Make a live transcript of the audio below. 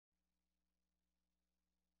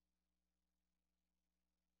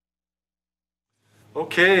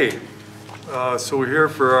Okay, so we're here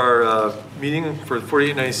for our meeting for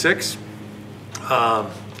 4896.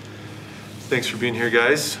 Thanks for being here,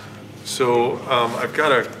 guys. So I've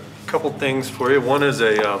got a couple things for you. One is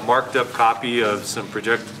a marked up copy of some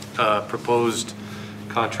proposed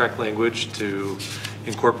contract language to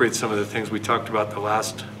incorporate some of the things we talked about the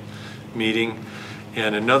last meeting.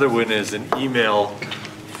 And another one is an email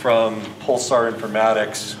from Pulsar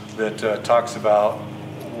Informatics that talks about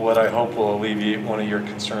what I hope will alleviate one of your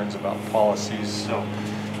concerns about policies. So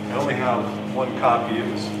I only have one copy.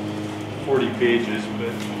 It was 40 pages, but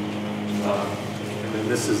and then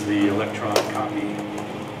this is the electronic copy.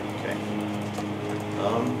 Okay.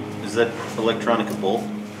 Is that electronicable?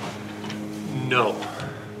 No.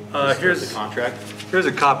 Here's the contract. Here's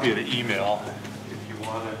a copy of the email. If you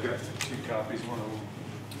want, I've got two copies. One of them.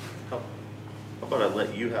 How about I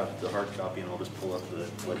let you have the hard copy and I'll just pull up the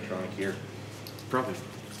electronic here? Probably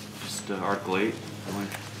just Article 8.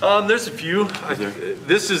 There's a few.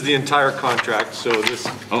 This is the entire contract, so this.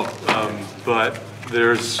 But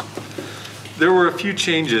there were a few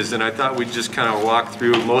changes, and I thought we'd just kind of walk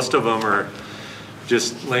through. Most of them are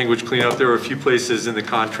just language cleanup. There were a few places in the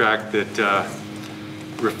contract that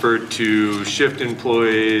referred to shift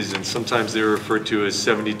employees, and sometimes they were referred to as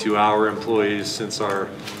 72-hour employees, since our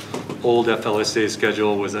old FLSA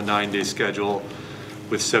schedule was a 9-day schedule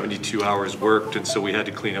with 72 hours worked, and so we had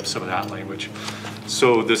to clean up some of that language.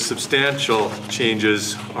 So the substantial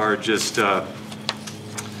changes are just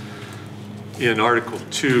in Article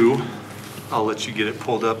 2. I'll let you get it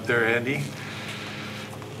pulled up there, Andy,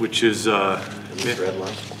 which is this red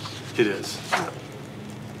line? It is.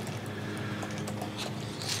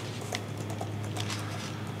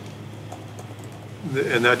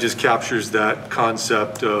 And that just captures that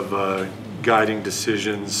concept of guiding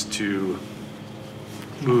decisions to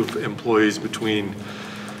move employees between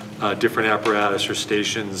different apparatus or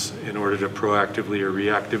stations in order to proactively or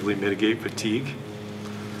reactively mitigate fatigue.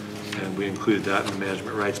 And we included that in the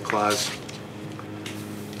management rights clause.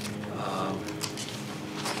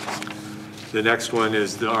 The next one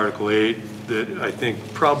is the Article 8 that I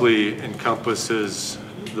think probably encompasses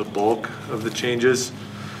the bulk of the changes,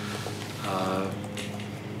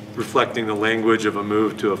 reflecting the language of a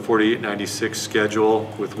move to a 4896 schedule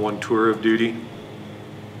with one tour of duty,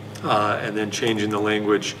 and then changing the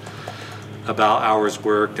language about hours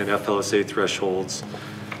worked and FLSA thresholds,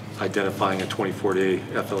 identifying a 24-day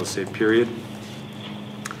FLSA period.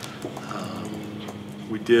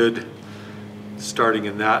 We did, starting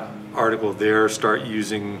in that article there, start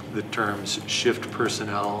using the terms shift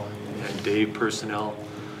personnel and day personnel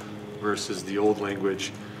versus the old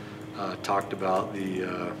language talked about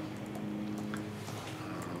the,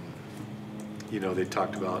 they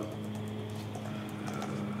talked about,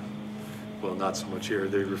 well, not so much here.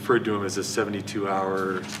 They referred to them as a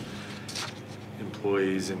 72-hour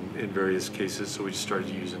employees in various cases, so we just started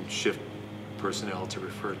using shift personnel to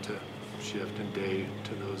refer to shift and day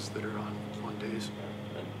to those that are on days.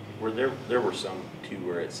 There were some too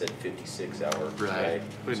where it said 56-hour. Right.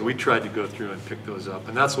 And we tried to go through and pick those up,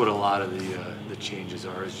 and that's what a lot of the changes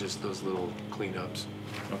are, is just those little cleanups.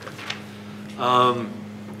 Okay.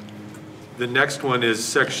 The next one is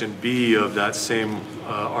Section B of that same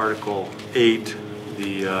Article 8,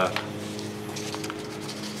 the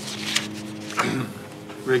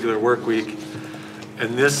regular work week,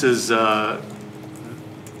 and this is the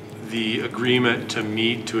agreement to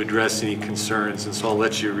meet to address any concerns. And so I'll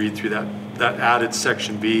let you read through that added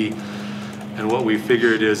Section B. And what we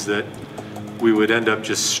figured is that we would end up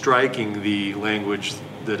just striking the language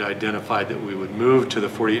that identified that we would move to the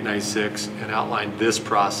 4896 and outline this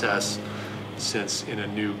process, since in a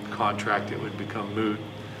new contract it would become moot.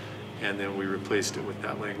 And then we replaced it with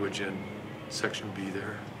that language in Section B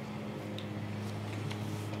there.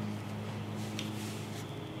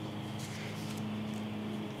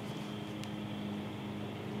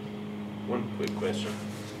 One quick question.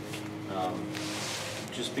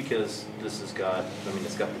 Just because this has got,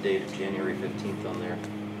 it's got the date of January 15th on there,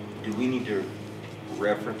 do we need to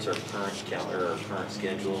reference our current calendar, our current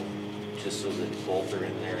schedule, just so that both are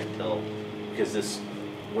in there until, because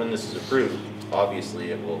when this is approved,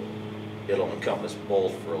 obviously it'll encompass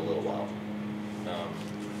both for a little while.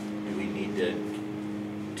 Do we need to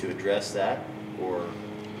address that, or?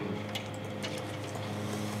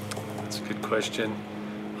 That's a good question.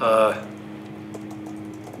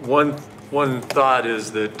 One thought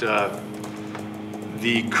is that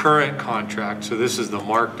the current contract, so this is the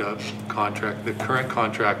marked up contract, the current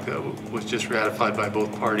contract that was just ratified by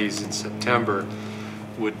both parties in September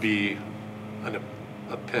would be an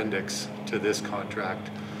appendix to this contract.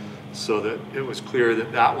 so that it was clear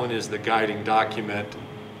that that one is the guiding document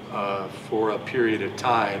for a period of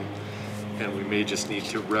time, and we may just need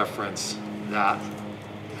to reference that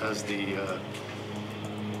as the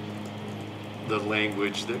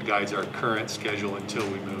language that guides our current schedule until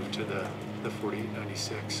we move to the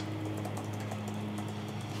 4896.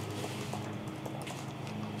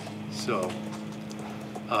 So,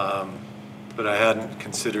 but I hadn't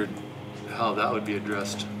considered how that would be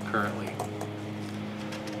addressed currently.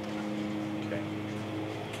 Okay.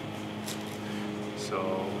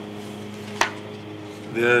 So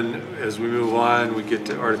then as we move on, we get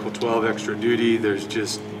to Article 12, extra duty. There's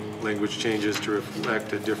just language changes to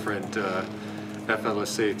reflect a different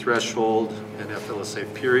FLSA threshold and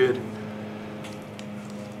FLSA period.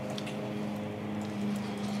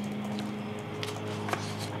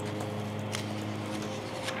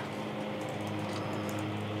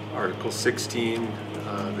 Article 16,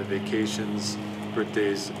 the vacations,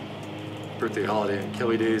 birthdays, birthday holiday and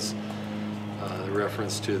Kelly days, the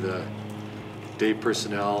reference to the day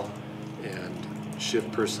personnel and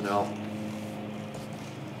shift personnel.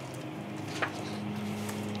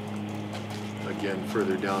 Again,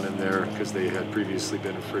 further down in there, because they had previously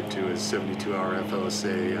been referred to as 72-hour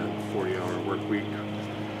FLSA and 40-hour work week.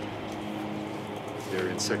 They're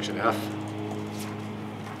in section F.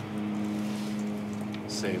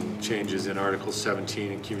 Same changes in Article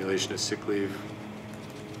 17, accumulation of sick leave.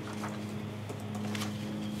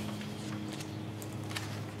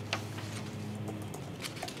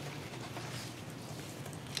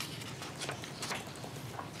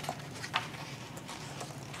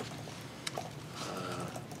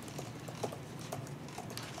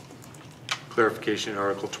 Clarification in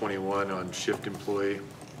Article 21 on shift employee.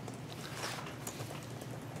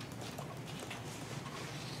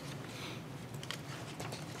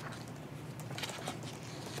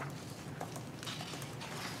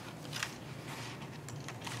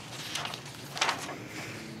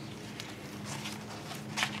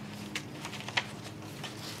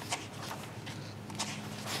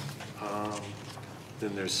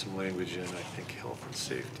 Then there's some language in, I think, health and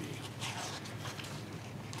safety.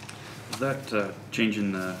 Was that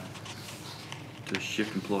changing the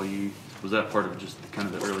shift employee? Was that part of just kind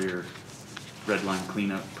of the earlier red line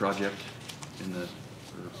cleanup project in the?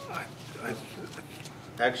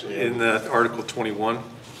 Actually, In the Article 21?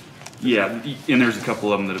 Yeah, and there's a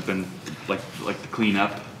couple of them that have been like the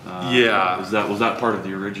cleanup. Yeah. Was that part of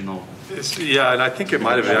the original? Yeah, and I think it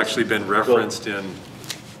might have actually been referenced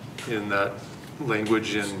in that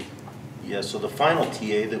language in. yeah, so the final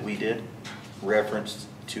TA that we did referenced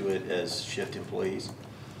to it as shift employees.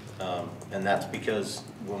 And that's because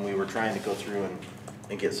when we were trying to go through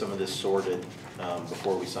and get some of this sorted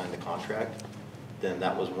before we signed the contract, then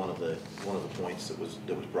that was one of the points that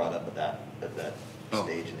was brought up at that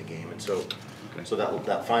stage in the game. And so Okay. so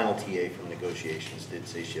that final TA from negotiations did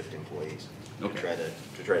say shift employees to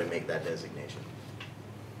try to make that designation.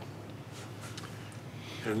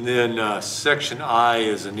 And then Section I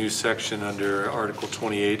is a new section under Article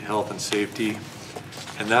 28, health and safety.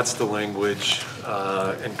 And that's the language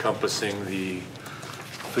encompassing the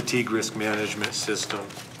fatigue risk management system.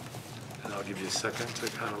 And I'll give you a second to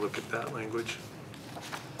kind of look at that language.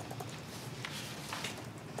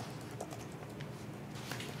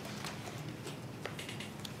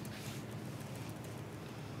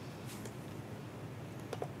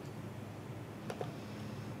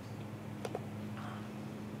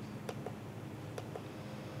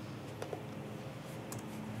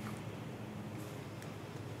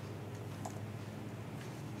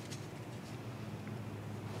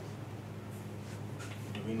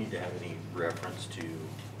 Do we need to have any reference to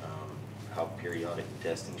how periodic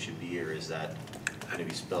testing should be, or is that going to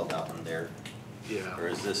be spelled out in there? Yeah. Or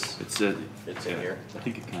is this, It's in here? I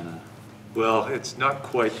think it kind of. Well, it's not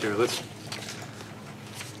quite there. I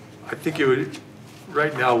think it would,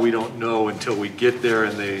 right now we don't know until we get there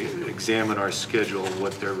and they examine our schedule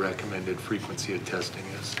what their recommended frequency of testing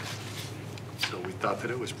is. So we thought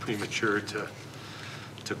that it was premature to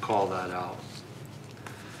call that out.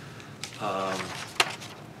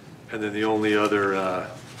 And then the only other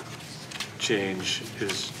change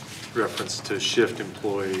is reference to shift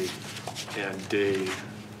employee and day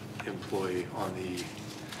employee on the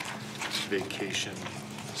vacation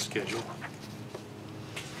schedule.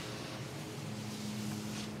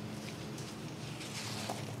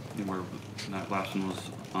 And that last one was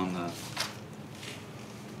on the,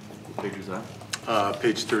 what page was that?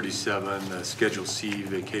 Page 37, Schedule C,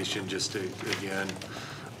 vacation, just again,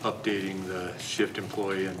 updating the shift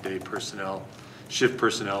employee and day personnel, shift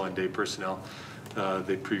personnel and day personnel.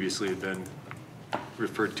 They previously had been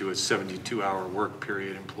referred to as 72-hour work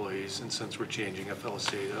period employees, and since we're changing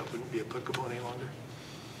FLSA, that wouldn't be applicable any longer.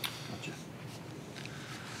 Gotcha.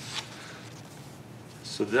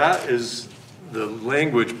 So that is the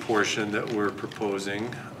language portion that we're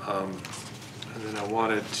proposing. And then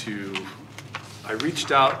I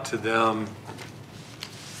reached out to them.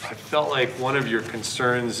 I felt like one of your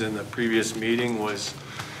concerns in the previous meeting was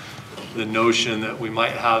the notion that we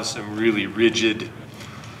might have some really rigid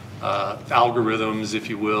algorithms, if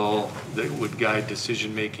you will, that would guide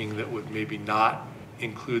decision-making that would maybe not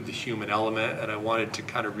include the human element. And I wanted to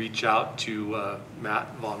kind of reach out to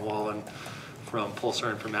Matt Von Wallen from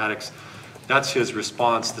Pulsar Informatics. That's his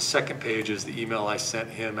response. The second page is the email I sent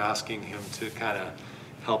him asking him to kind of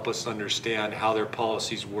help us understand how their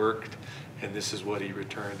policies worked, and this is what he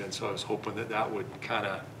returned. And so I was hoping that that would kind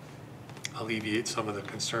of alleviate some of the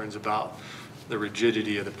concerns about the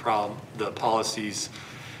rigidity of the policies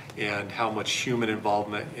and how much human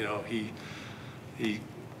involvement. You know, he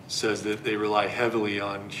says that they rely heavily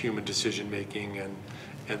on human decision-making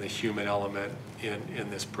and the human element in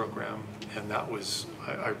this program. And that was,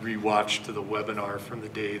 I rewatched the webinar from the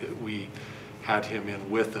day that we had him in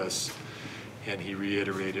with us, and he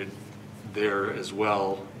reiterated there as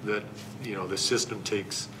well that, you know, the system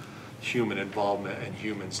takes human involvement and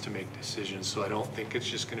humans to make decisions. So I don't think it's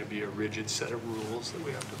just going to be a rigid set of rules that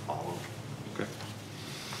we have to follow. Okay.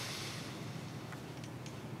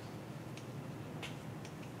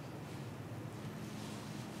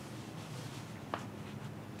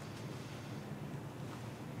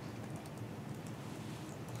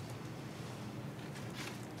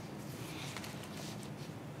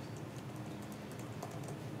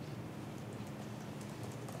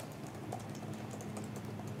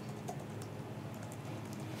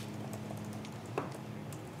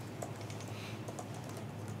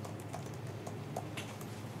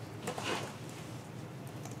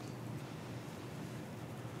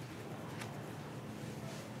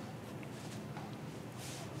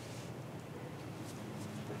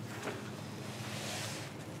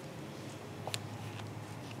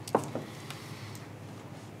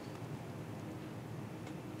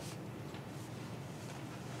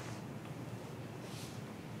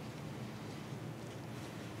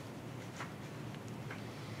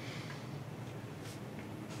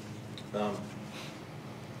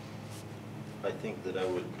 I think that I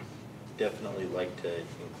would definitely like to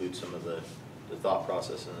include some of the thought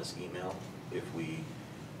process in this email if we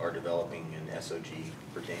are developing an SOG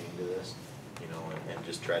pertaining to this, you know, and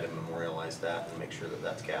just try to memorialize that and make sure that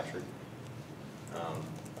that's captured.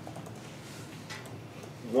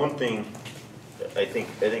 One thing, I think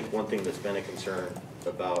one thing that's been a concern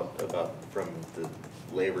about from the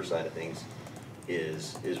labor side of things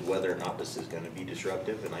is whether or not this is going to be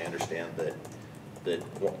disruptive, and I understand that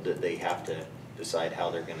they have to decide how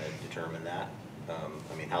they're going to determine that.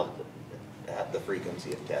 I mean, how the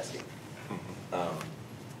frequency of testing.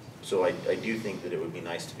 So I do think that it would be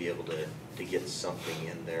nice to be able to get something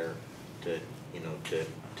in there to, you know,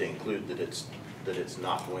 to include that it's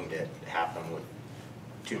not going to happen with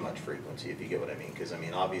too much frequency, if you get what I mean. Because I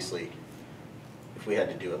mean, obviously, if we had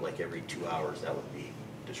to do it like every 2 hours, that would be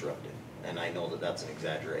disruptive. And I know that that's an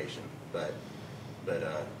exaggeration, but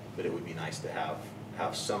it would be nice to have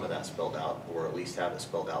some of that spelled out, or at least have it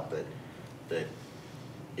spelled out that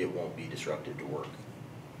it won't be disruptive to work.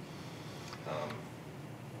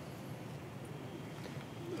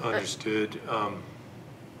 Understood.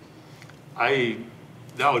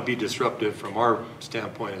 That would be disruptive from our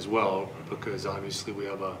standpoint as well, because obviously we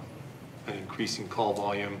have an increasing call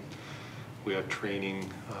volume. We have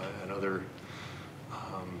training and other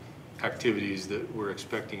activities that we're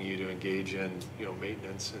expecting you to engage in, you know,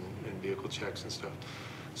 maintenance and vehicle checks and stuff.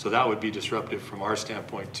 So that would be disruptive from our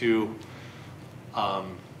standpoint too.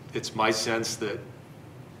 It's my sense that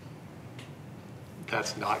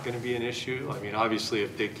that's not going to be an issue. I mean, obviously,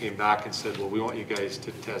 if they came back and said, well, we want you guys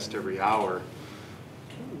to test every hour,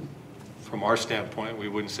 from our standpoint, we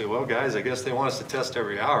wouldn't say, well, guys, I guess they want us to test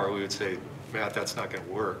every hour. We would say, Matt, that's not going to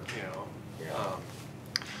work, you know. Yeah.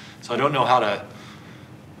 So I don't know how to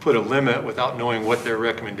put a limit without knowing what their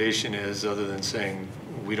recommendation is, other than saying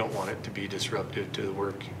we don't want it to be disruptive to the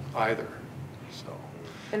work either. So.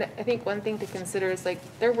 And I think one thing to consider is, like,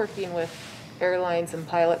 they're working with airlines and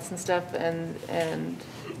pilots and stuff, and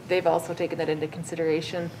they've also taken that into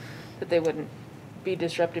consideration, that they wouldn't be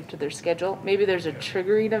disruptive to their schedule. Maybe there's a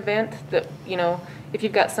triggering event that, you know, if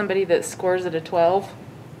you've got somebody that scores at a 12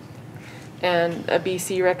 and a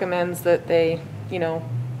BC recommends that they, you know,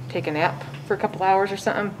 take a nap for a couple hours or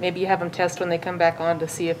something. Maybe you have them test when they come back on to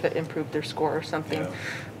see if it improved their score or something. Yeah.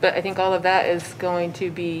 But I think all of that is going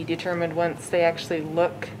to be determined once they actually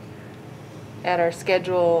look at our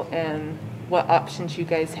schedule and what options you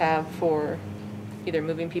guys have for either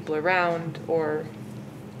moving people around or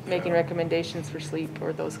making recommendations for sleep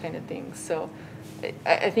or those kind of things. So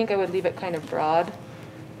I think I would leave it kind of broad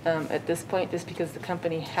at this point, just because the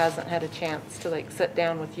company hasn't had a chance to like sit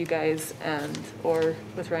down with you guys or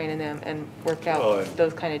with Ryan and them and work out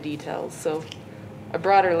those kind of details. So a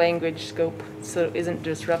broader language scope so it isn't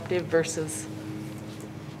disruptive versus.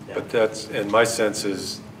 But and my sense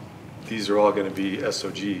is these are all going to be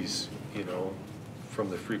SOGs, you know, from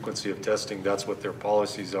the frequency of testing. That's what their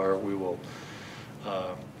policies are. We will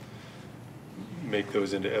make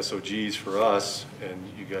those into SOGs for us, and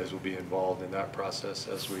you guys will be involved in that process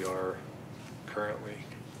as we are currently.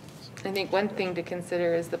 I think one thing to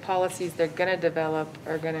consider is the policies they're going to develop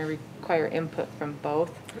are going to require input from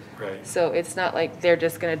both. Right. So it's not like they're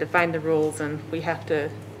just going to define the rules and we have to,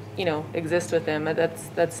 you know, exist with them.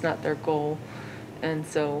 That's not their goal. And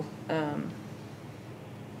so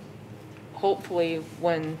hopefully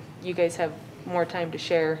when you guys have more time to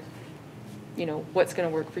share, you know, what's going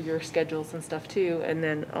to work for your schedules and stuff too, and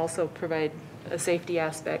then also provide a safety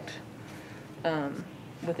aspect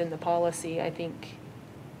within the policy, I think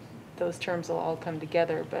those terms will all come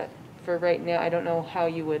together. But for right now, I don't know how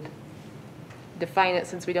you would define it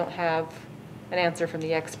since we don't have an answer from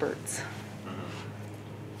the experts.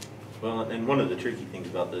 Well, and one of the tricky things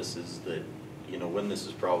about this is that, you know, when this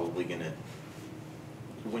is probably gonna,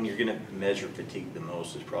 when you're gonna measure fatigue the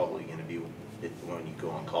most is probably gonna be when you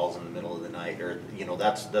go on calls in the middle of the night, or, you know,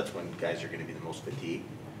 that's when guys are gonna be the most fatigued.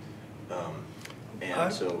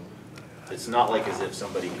 And so it's not like as if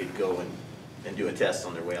somebody could go and do a test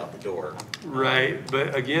on their way out the door. Right,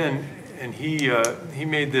 but again, and he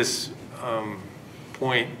made this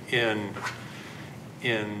point in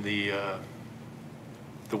the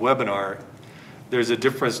webinar. There's a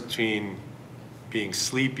difference between being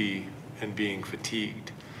sleepy and being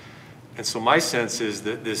fatigued. And so my sense is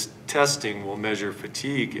that this testing will measure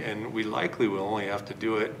fatigue, and we likely will only have to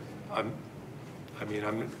do it. I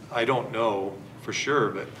don't know for sure,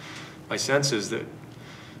 but my sense is that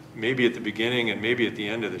maybe at the beginning and maybe at the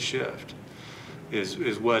end of the shift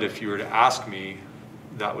is what, if you were to ask me,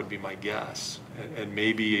 that would be my guess. And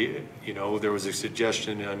maybe, you know, there was a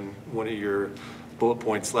suggestion on one of your bullet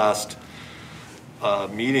points last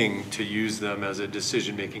meeting to use them as a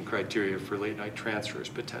decision-making criteria for late night transfers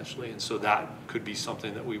potentially. And so that could be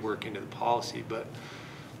something that we work into the policy. But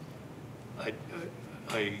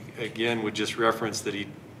I again would just reference that he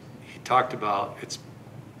talked about it's,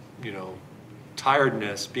 you know,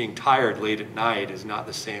 tiredness, being tired late at night is not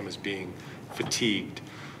the same as being fatigued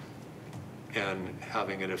and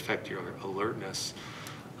having it affect your alertness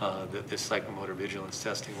that this psychomotor vigilance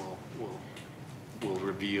testing will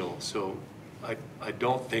reveal. So I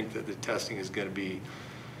don't think that the testing is going to be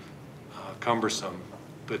cumbersome,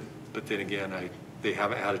 but then again, they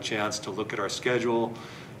haven't had a chance to look at our schedule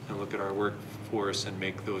and look at our workforce and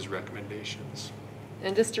make those recommendations.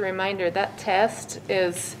 And just a reminder, that test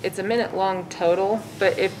it's a minute long total,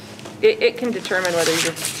 but if it can determine whether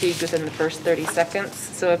you're fatigued within the first 30 seconds.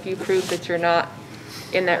 So if you prove that you're not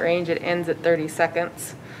in that range, it ends at 30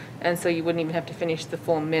 seconds. And so you wouldn't even have to finish the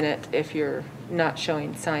full minute if you're not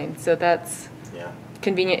showing signs. So that's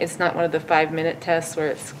convenient. It's not one of the 5-minute tests where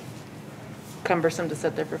it's cumbersome to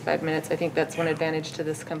sit there for 5 minutes. I think that's one advantage to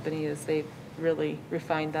this company is they've really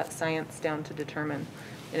refined that science down to determine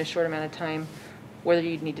in a short amount of time whether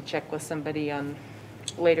you'd need to check with somebody on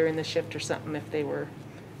later in the shift or something if they were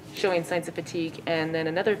showing signs of fatigue. And then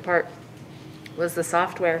another part was the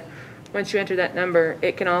software. Once you enter that number,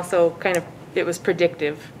 it can also it was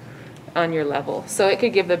predictive on your level. So it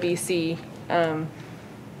could give the BC,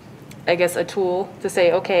 I guess, a tool to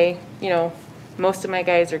say, okay, you know, most of my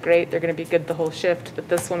guys are great, they're going to be good the whole shift, but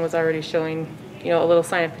this one was already showing, you know, a little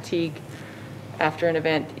sign of fatigue after an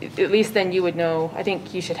event. At least then you would know. I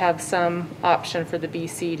think you should have some option for the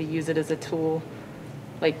BC to use it as a tool,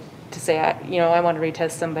 like to say, you know, I want to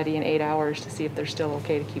retest somebody in 8 hours to see if they're still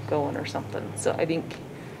okay to keep going or something. So I think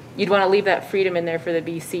you'd want to leave that freedom in there for the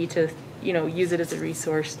BC to, you know, use it as a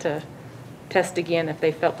resource to test again if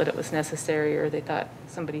they felt that it was necessary or they thought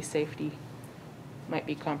somebody's safety might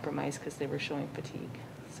be compromised because they were showing fatigue.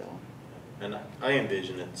 So. And I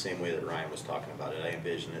envision it the same way that Ryan was talking about it. I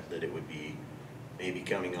envision it that it would be maybe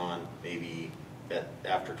coming on maybe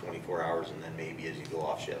after 24 hours and then maybe as you go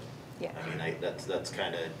off shift. Yeah. I mean, that's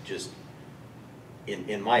kind of just,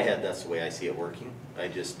 in my head, that's the way I see it working. I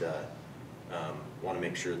just want to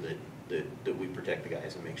make sure that that we protect the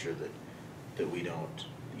guys and make sure that we don't,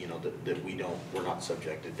 you know, we're not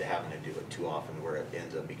subjected to having to do it too often where it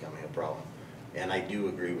ends up becoming a problem. And I do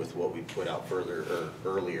agree with what we put out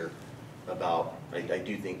earlier about, I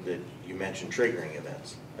do think that you mentioned triggering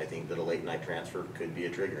events. I think that a late night transfer could be a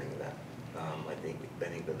triggering event. I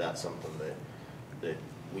think that that's something that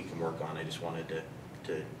we can work on. I just wanted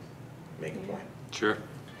to make a point. Sure,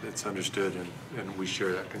 it's understood, and we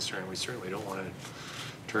share that concern. We certainly don't want to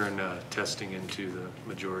turn testing into the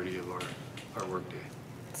majority of our workday.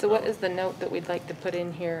 So what is the note that we'd like to put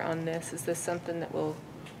in here on this? Is this something that we'll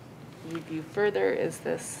review further? Is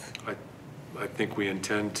this? I think we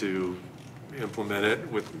intend to implement it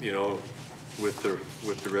with, you know, with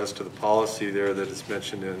the rest of the policy there that is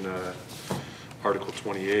mentioned in Article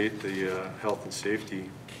 28, the health and safety.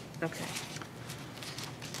 Okay.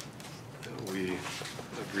 We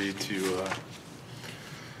agreed to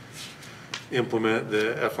implement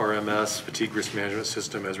the FRMS fatigue risk management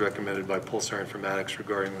system as recommended by Pulsar Informatics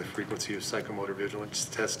regarding the frequency of psychomotor vigilance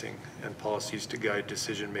testing and policies to guide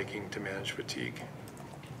decision making to manage fatigue.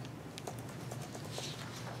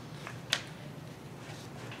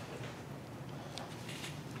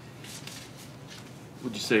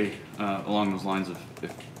 Would you say along those lines of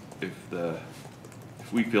if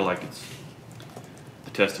we feel like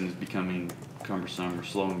the testing is becoming cumbersome or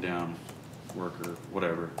slowing down work or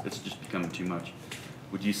whatever, it's just becoming too much,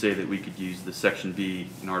 would you say that we could use the Section B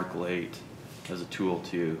in Article 8 as a tool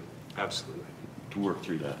to Absolutely. to work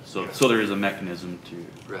through that? So Yeah. so there is a mechanism to.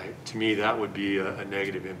 Right. To me, that would be a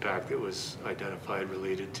negative impact that was identified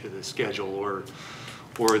related to the schedule or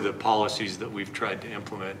the policies that we've tried to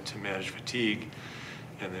implement to manage fatigue,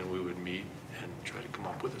 and then we would meet and try to come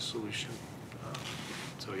up with a solution.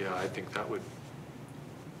 So yeah, I think that would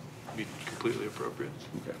be completely appropriate.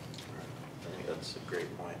 Okay. I think that's a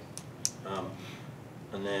great point.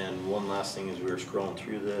 And then one last thing is we were scrolling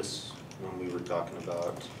through this when we were talking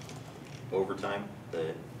about overtime,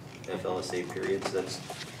 the FLSA periods.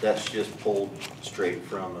 That's just pulled straight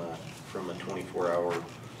from a 24-hour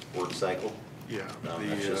work cycle. Yeah.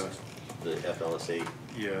 That's just the FLSA.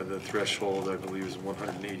 Yeah, the threshold I believe is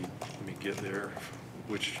 180. Let me get there.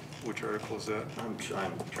 Which article is that? I'm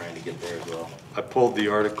trying to get there as well. I pulled the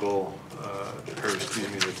article, or excuse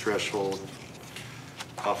me, the threshold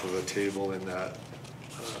off of a table in that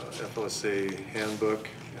FLSA handbook,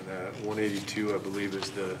 and that 182 I believe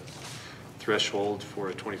is the threshold for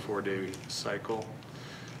a 24-day cycle,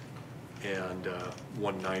 and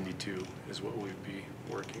 192 is what we'd be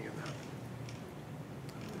working in that.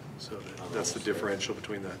 So that's the differential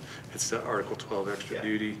between the, it's the Article 12 extra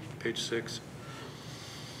duty, page 6.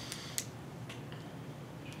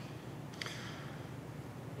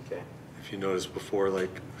 Okay. If you notice before,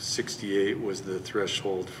 like 68 was the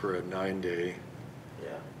threshold for a 9-day, Yeah.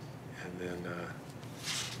 and then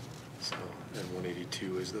and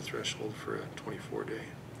 182 is the threshold for a 24-day.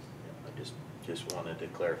 Yeah, I just wanted to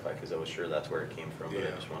clarify because I was sure that's where it came from, but I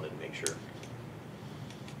Yeah. just wanted to make sure.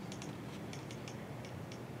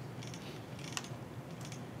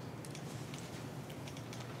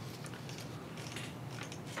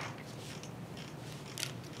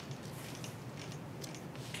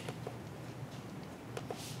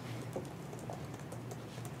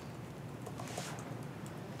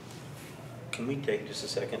 Can we take just a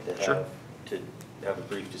second to Sure. have a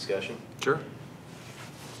brief discussion? Sure.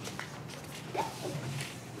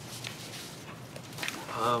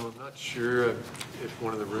 I'm not sure if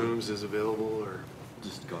one of the rooms is available or.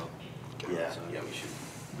 Just go. Yeah, we should.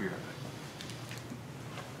 Be right back.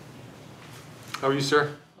 How are you,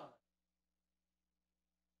 sir?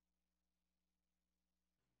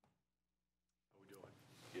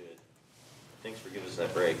 Good. Thanks for giving us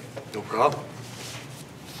that break. No problem.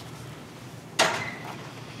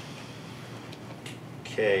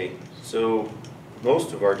 Okay, so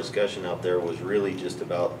most of our discussion out there was really just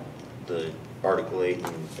about the Article 8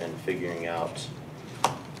 and figuring out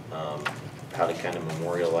how to kind of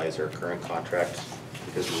memorialize our current contract,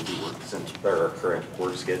 because we'll be our current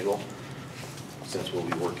work schedule, since we'll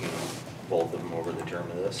be working both of them over the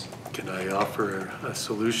term of this. Can I offer a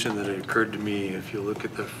solution that occurred to me? If you look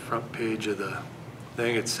at the front page of the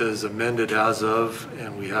thing, it says amended as of,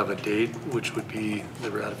 and we have a date, which would be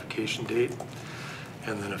the ratification date,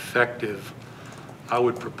 and then effective. I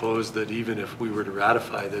would propose that even if we were to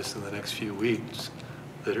ratify this in the next few weeks,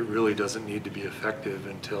 that it really doesn't need to be effective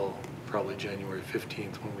until probably January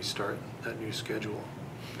 15th when we start that new schedule.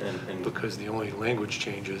 And Because the only language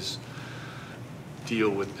changes deal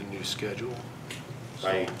with the new schedule.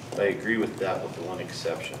 I agree with that, with the one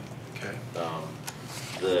exception. Okay.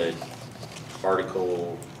 The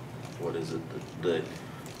article, what is it, the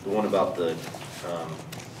the one about the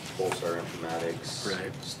Pulsar informatics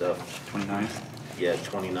Right. stuff. 29th? Yeah,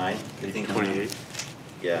 29. I think 28.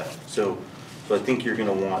 Yeah, so I think you're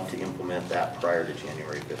gonna want to implement that prior to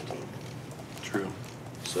January 15th. True.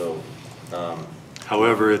 So,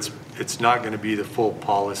 However, it's not going to be the full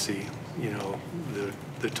policy, you know,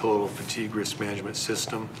 the total fatigue risk management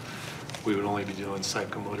system. We would only be doing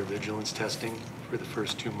psychomotor vigilance testing for the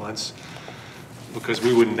first 2 months, because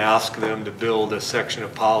we wouldn't ask them to build a section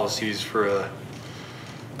of policies for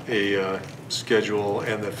a schedule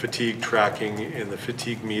and the fatigue tracking and the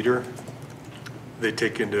fatigue meter. They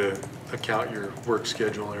take into account your work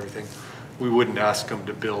schedule and everything. We wouldn't ask them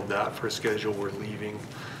to build that for a schedule we're leaving.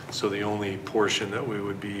 So the only portion that we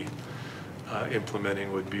would be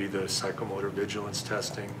implementing would be the psychomotor vigilance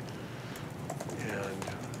testing. And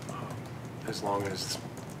as long as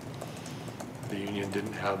the union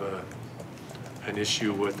didn't have an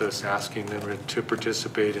issue with us asking them to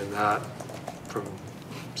participate in that from,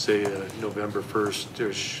 say, November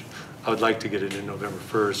 1st, I would like to get it in November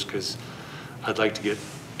 1st, because I'd like to get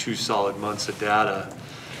 2 solid months of data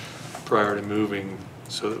prior to moving,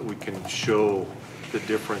 so that we can show the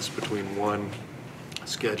difference between one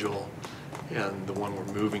schedule and the one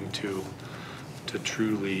we're moving to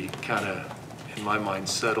truly kind of, in my mind,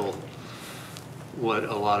 settle what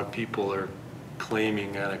a lot of people are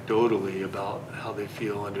claiming anecdotally about how they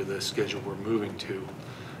feel under the schedule we're moving to.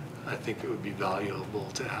 I think it would be valuable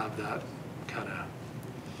to have that kind of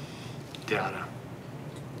data.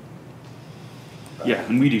 Yeah,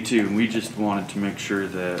 and we do too. And we just wanted to make sure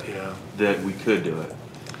that Yeah. that we could do it.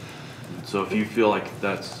 So if you feel like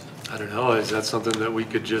that's, I don't know, is that something that we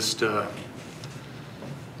could just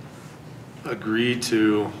agree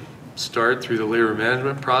to start through the labor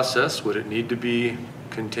management process? Would it need to be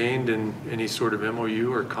contained in any sort of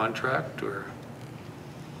MOU or contract, or?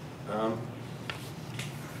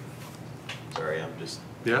 sorry, I'm just.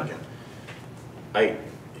 Yeah. thinking.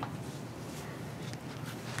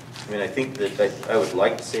 I mean, I think that I would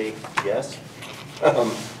like to say yes,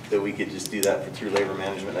 that we could just do that through labor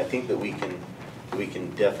management. I think that we can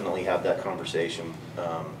definitely have that conversation,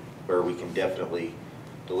 where we can definitely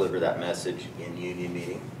deliver that message in union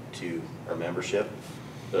meeting to our membership.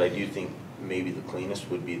 But I do think maybe the cleanest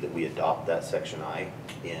would be that we adopt that section I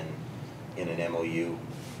in an MOU,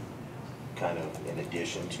 kind of in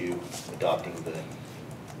addition to adopting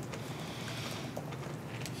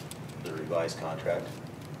the revised contract.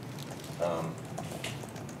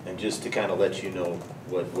 And just to kind of let you know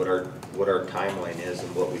what our timeline is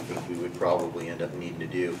and what we think we would probably end up needing to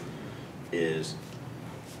do is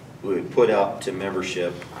we would put out to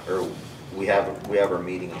membership, or we have our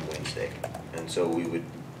meeting on Wednesday, and so we would,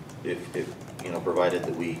 if you know, provided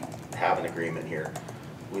that we have an agreement here,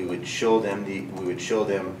 we would show them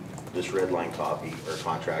this red line copy or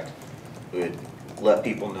contract. We would let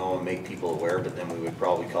people know and make people aware, but then we would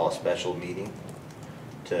probably call a special meeting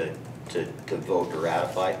to vote to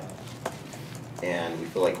ratify. And we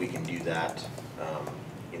feel like we can do that.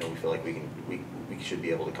 You know, we feel like we should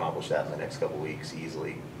be able to accomplish that in the next couple of weeks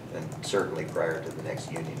easily, and certainly prior to the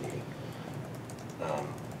next union meeting.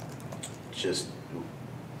 Just,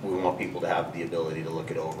 we want people to have the ability to look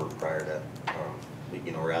it over prior to,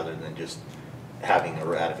 you know, rather than just having a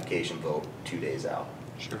ratification vote 2 days out.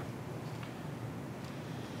 Sure.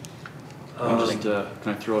 I'm just,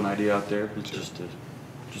 can I throw an idea out there? It's just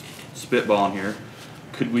spitballing here.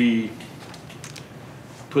 Could we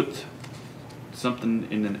put something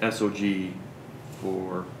in an SOG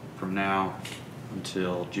from now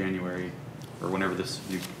until January, or whenever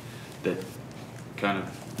that kind of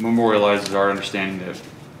memorializes our understanding that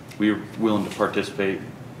we are willing to participate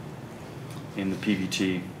in the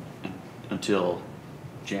PVT until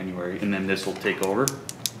January, and then this will take over?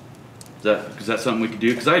 Is that something we could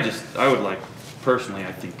do? Because I would like, personally,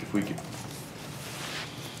 I think if we could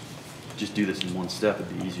just do this in one step,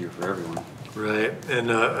 it'd be easier for everyone. Right,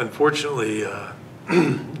 and unfortunately,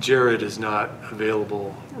 Jared is not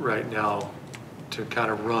available right now to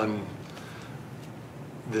kind of run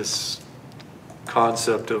this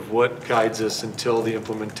concept of what guides us until the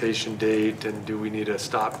implementation date, and do we need a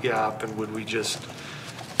stopgap, and would we just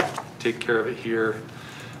take care of it here?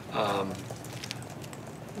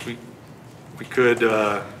 We could,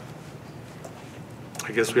 I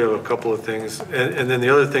guess we have a couple of things, and then the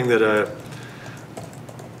other thing that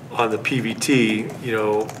on the PVT, you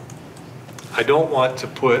know, I don't want to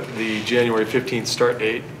put the January 15th start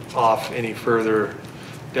date off any further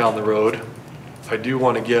down the road. I do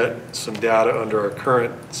want to get some data under our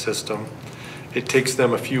current system. It takes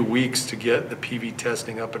them a few weeks to get the PV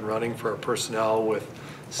testing up and running for our personnel, with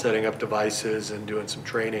setting up devices and doing some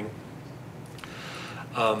training.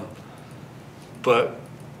 But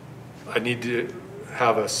I need to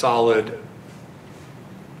have a solid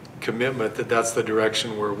commitment that that's the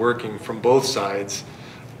direction we're working from both sides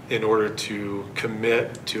in order to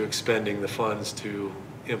commit to expending the funds to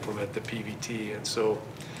implement the PVT. And so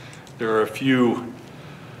there are a few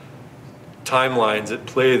timelines at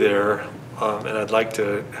play there, and I'd like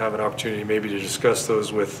to have an opportunity maybe to discuss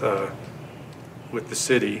those with the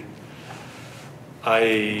city.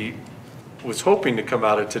 I was hoping to come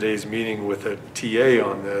out of today's meeting with a TA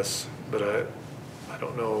on this, but I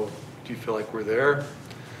don't know, do you feel like we're there?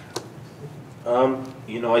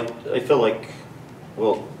 You know, I feel like,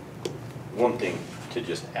 well, one thing to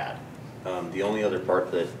just add. The only other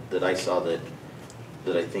part that I saw that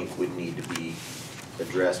I think would need to be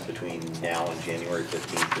addressed between now and January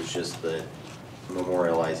 15th is just the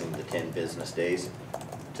memorializing the 10 business days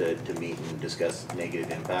to meet and discuss negative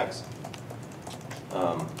impacts.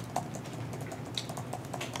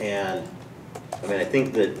 And I mean, I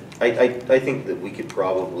think that we could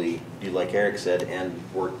probably do like Eric said and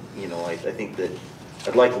work, you know, I think that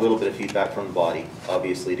I'd like a little bit of feedback from the body,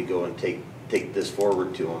 obviously, to go and take this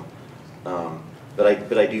forward to them.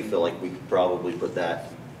 But I do feel like we could probably put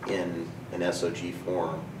that in an SOG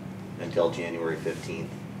form until January 15th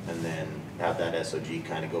and then have that SOG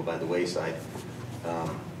kind of go by the wayside.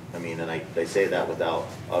 I mean, and I say that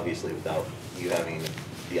obviously without you having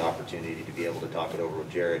the opportunity to be able to talk it over with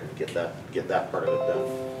Jared and get that part of it done.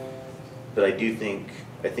 But I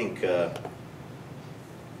think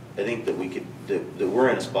that we could, that we're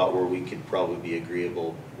in a spot where we could probably be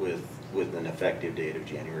agreeable with an effective date of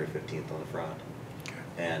January 15th on the front.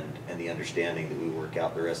 And the understanding that we work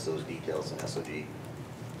out the rest of those details in SOG.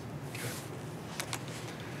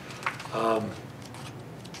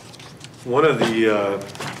 One of the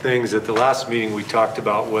things at the last meeting, we talked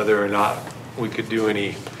about whether or not we could do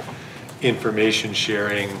any information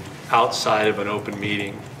sharing outside of an open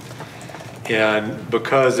meeting. And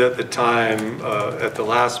because at the time, at the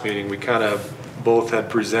last meeting, we kind of both had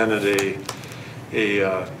presented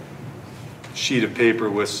a sheet of paper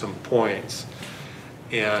with some points.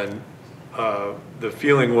 And the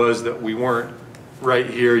feeling was that we weren't right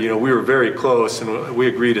here. You know, we were very close, and we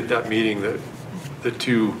agreed at that meeting that the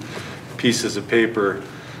two pieces of paper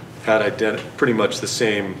had pretty much the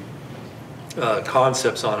same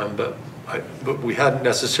concepts on them, but we hadn't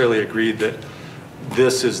necessarily agreed that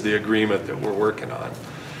this is the agreement that we're working on.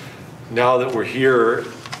 Now that we're here,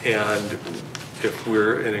 and if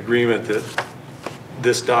we're in agreement that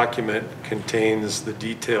this document contains the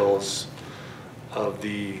details of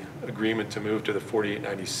the agreement to move to the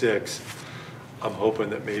 4896, I'm hoping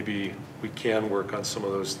that maybe we can work on some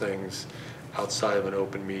of those things outside of an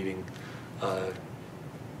open meeting.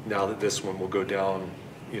 Now that this one will go down,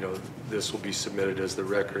 you know, this will be submitted as the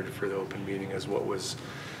record for the open meeting as what was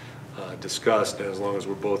discussed, and as long as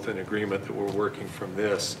we're both in agreement that we're working from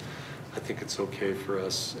this, I think it's okay for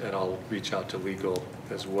us, and I'll reach out to legal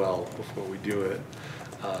as well before we do it,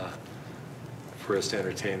 for us to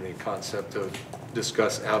entertain the concept of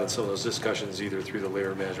having some of those discussions either through the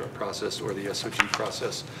labor management process or the SOG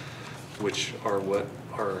process, which are what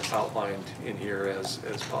are outlined in here as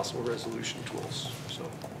possible resolution tools. So.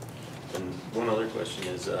 And one other question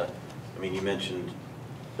is, I mean, you mentioned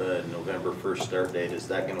the November 1st start date. Is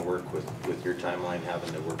that going to work with your timeline,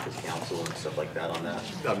 having to work with council and stuff like that on that?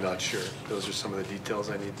 I'm not sure. Those are some of the details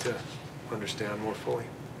I need to understand more fully.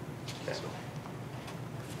 Okay. So.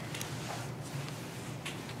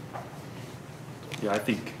 Yeah, I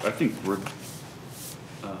think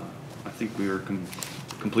we are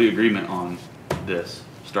complete agreement on this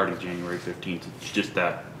starting January 15th. It's just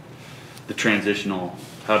that the transitional,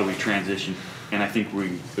 how do we transition? And I think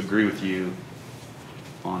we agree with you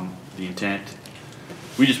on the intent.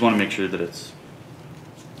 We just want to make sure that it's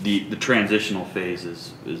the transitional phase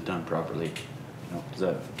is done properly. You know,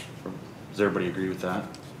 does everybody agree with that?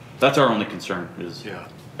 That's our only concern is. Yeah.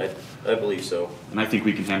 I believe so. And I think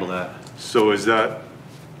we can handle that. So is that,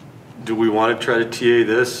 do we want to try to TA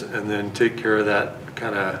this and then take care of that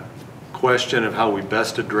kind of question of how we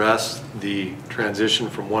best address the transition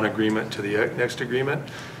from one agreement to the next agreement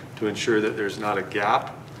to ensure that there's not a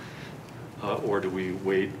gap? Or do we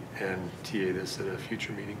wait and TA this at a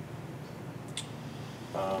future meeting?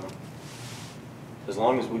 As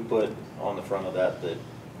long as we put on the front of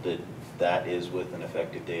that is with an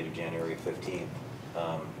effective date of January 15th,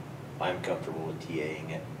 I'm comfortable with TAing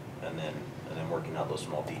it and then working out those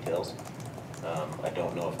small details. I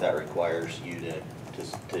don't know if that requires you to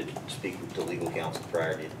speak to legal counsel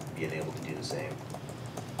prior to being able to do the same.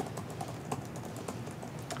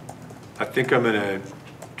 I think I'm going to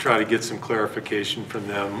try to get some clarification from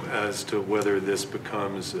them as to whether this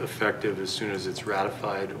becomes effective as soon as it's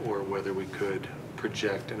ratified, or whether we could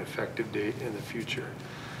project an effective date in the future.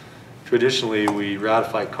 Traditionally, we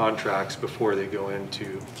ratify contracts before they go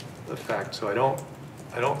into effect, so I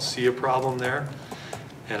don't see a problem there.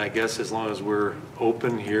 And I guess as long as we're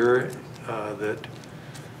open here, that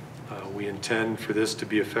we intend for this to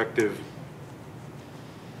be effective,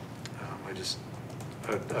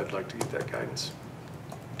 I'd like to get that guidance.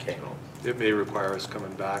 Okay. So it may require us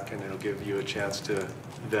coming back, and it'll give you a chance to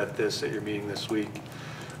vet this at your meeting this week.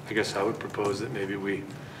 I guess I would propose that maybe we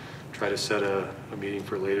try to set a meeting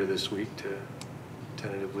for later this week to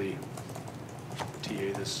tentatively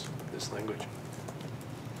TA this language.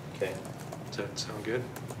 Okay. Does that sound good?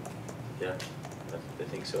 Yeah, I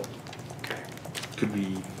think so. Okay. Could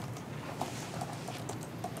we?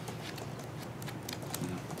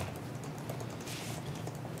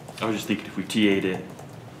 I was just thinking if we TA'd it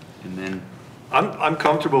and then. I'm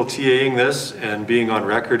comfortable TAing this and being on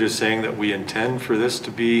record as saying that we intend for this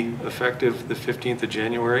to be effective the 15th of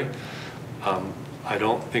January. I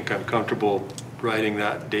don't think I'm comfortable writing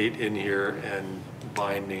that date in here and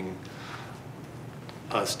binding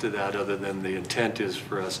us to that, other than the intent is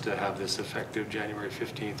for us to have this effective January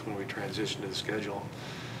 15th when we transition to the schedule.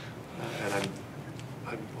 And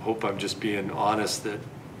I hope I'm just being honest that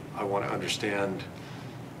I want to understand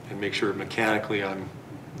and make sure mechanically I'm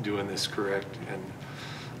doing this correct. And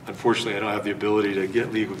unfortunately, I don't have the ability to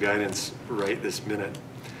get legal guidance right this minute.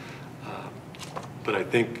 But I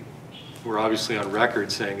think we're obviously on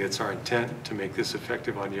record saying it's our intent to make this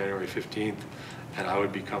effective on January 15th. And I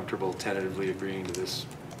would be comfortable tentatively agreeing to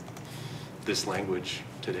this language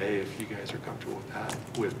today, if you guys are comfortable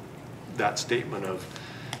with that statement of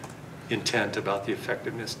intent about the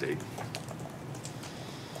effectiveness date.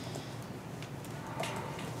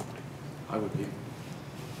 I would be.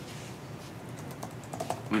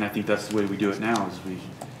 I mean, I think that's the way we do it now, is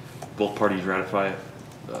both parties ratify it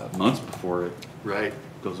months before it Right.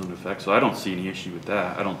 goes into effect. So I don't see any issue with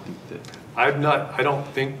that. I don't think that. I don't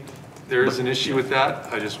think there is an issue with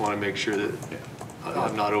that. I just want to make sure that Yeah.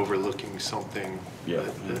 I'm not overlooking something Yeah, I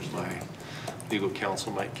that understand. my legal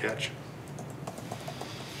counsel might catch.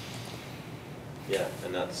 Yeah,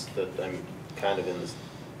 and I'm kind of in this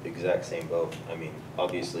exact same boat. I mean,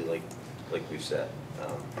 obviously, like we've said,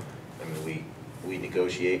 I mean, we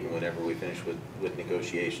negotiate, and whenever we finish with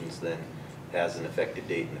negotiations, then has an effective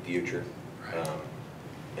date in the future. Right.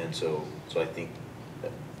 And so I think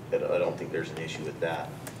that I don't think there's an issue with that.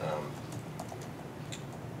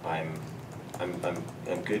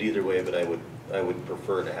 I'm good either way, but I would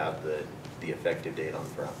prefer to have the effective date on the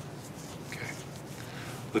front. Okay.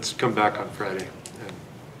 Let's come back on Friday,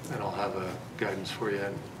 and I'll have a guidance for you.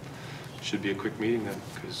 And it should be a quick meeting then,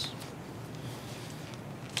 because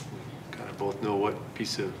we kind of both know what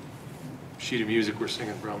sheet of music we're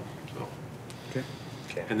singing from. So. Okay.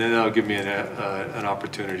 Okay. And then that'll give me an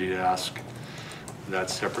opportunity to ask that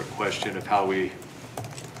separate question of how we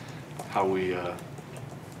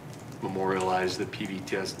memorialize the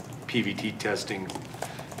PVT testing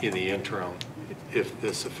in the interim, if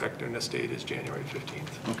this effectiveness date is January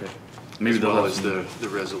 15th. Okay. Maybe As they'll well have as the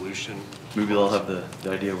resolution. Maybe they'll have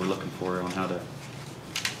the idea we're looking for on how to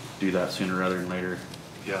do that sooner rather than later.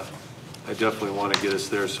 Yeah, I definitely want to get us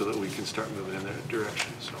there so that we can start moving in that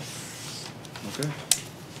direction, so. Okay.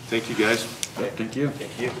 Thank you, guys. Thank you.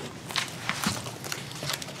 Thank you.